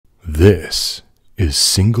This is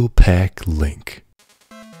Single-Pak Link.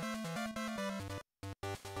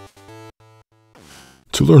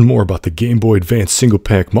 To learn more about the Game Boy Advance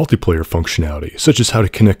Single-Pak multiplayer functionality, such as how to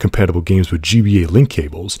connect compatible games with GBA Link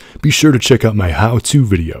cables, be sure to check out my how-to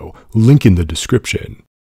video, link in the description.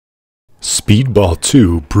 Speedball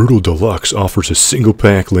 2 Brutal Deluxe offers a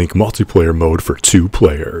Single-Pak Link multiplayer mode for 2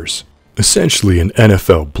 players. Essentially an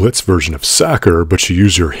NFL Blitz version of soccer, but you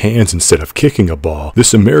use your hands instead of kicking a ball.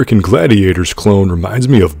 This American Gladiators clone reminds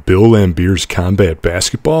me of Bill Laimbeer's combat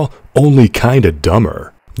basketball, only kinda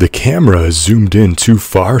dumber. The camera is zoomed in too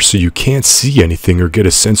far so you can't see anything or get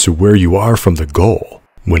a sense of where you are from the goal.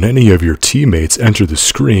 When any of your teammates enter the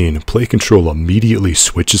screen, play control immediately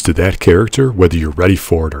switches to that character whether you're ready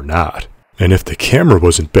for it or not. And if the camera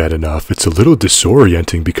wasn't bad enough, it's a little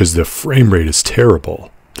disorienting because the frame rate is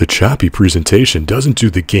terrible. The choppy presentation doesn't do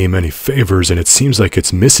the game any favors, and it seems like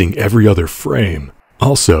it's missing every other frame.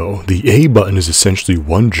 Also, the A button is essentially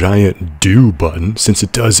one giant do button since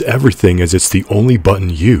it does everything as it's the only button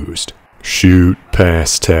used. Shoot,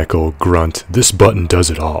 pass, tackle, grunt, this button does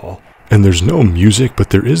it all. And there's no music, but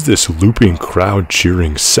there is this looping crowd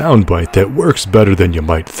cheering soundbite that works better than you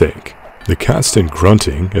might think. The constant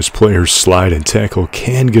grunting as players slide and tackle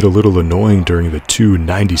can get a little annoying during the 2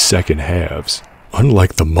 90-second halves.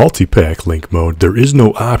 Unlike the multi-pak link mode, there is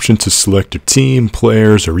no option to select a team,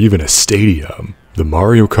 players, or even a stadium. The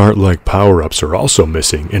Mario Kart-like power-ups are also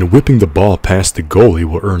missing, and whipping the ball past the goalie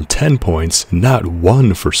will earn 10 points, not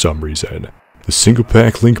 1 for some reason. The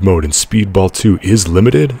Single-Pak Link mode in Speedball 2 is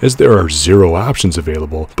limited, as there are 0 options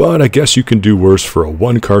available, but I guess you can do worse for a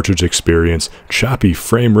 1-cartridge experience, choppy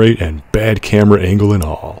frame rate, and bad camera angle and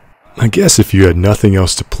all. I guess if you had nothing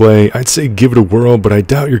else to play, I'd say give it a whirl, but I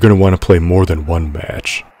doubt you're going to want to play more than 1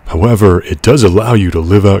 match. However, it does allow you to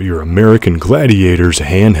live out your American Gladiators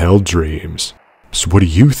handheld dreams. So what do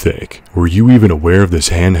you think? Were you even aware of this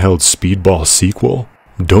handheld Speedball sequel?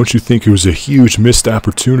 Don't you think it was a huge missed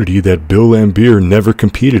opportunity that Bill Laimbeer never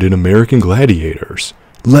competed in American Gladiators?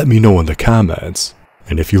 Let me know in the comments.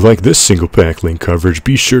 And if you like this Single-Pak Link coverage,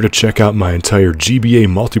 be sure to check out my entire GBA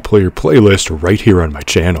multiplayer playlist right here on my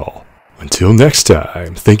channel. Until next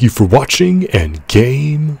time, thank you for watching and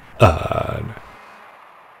game on.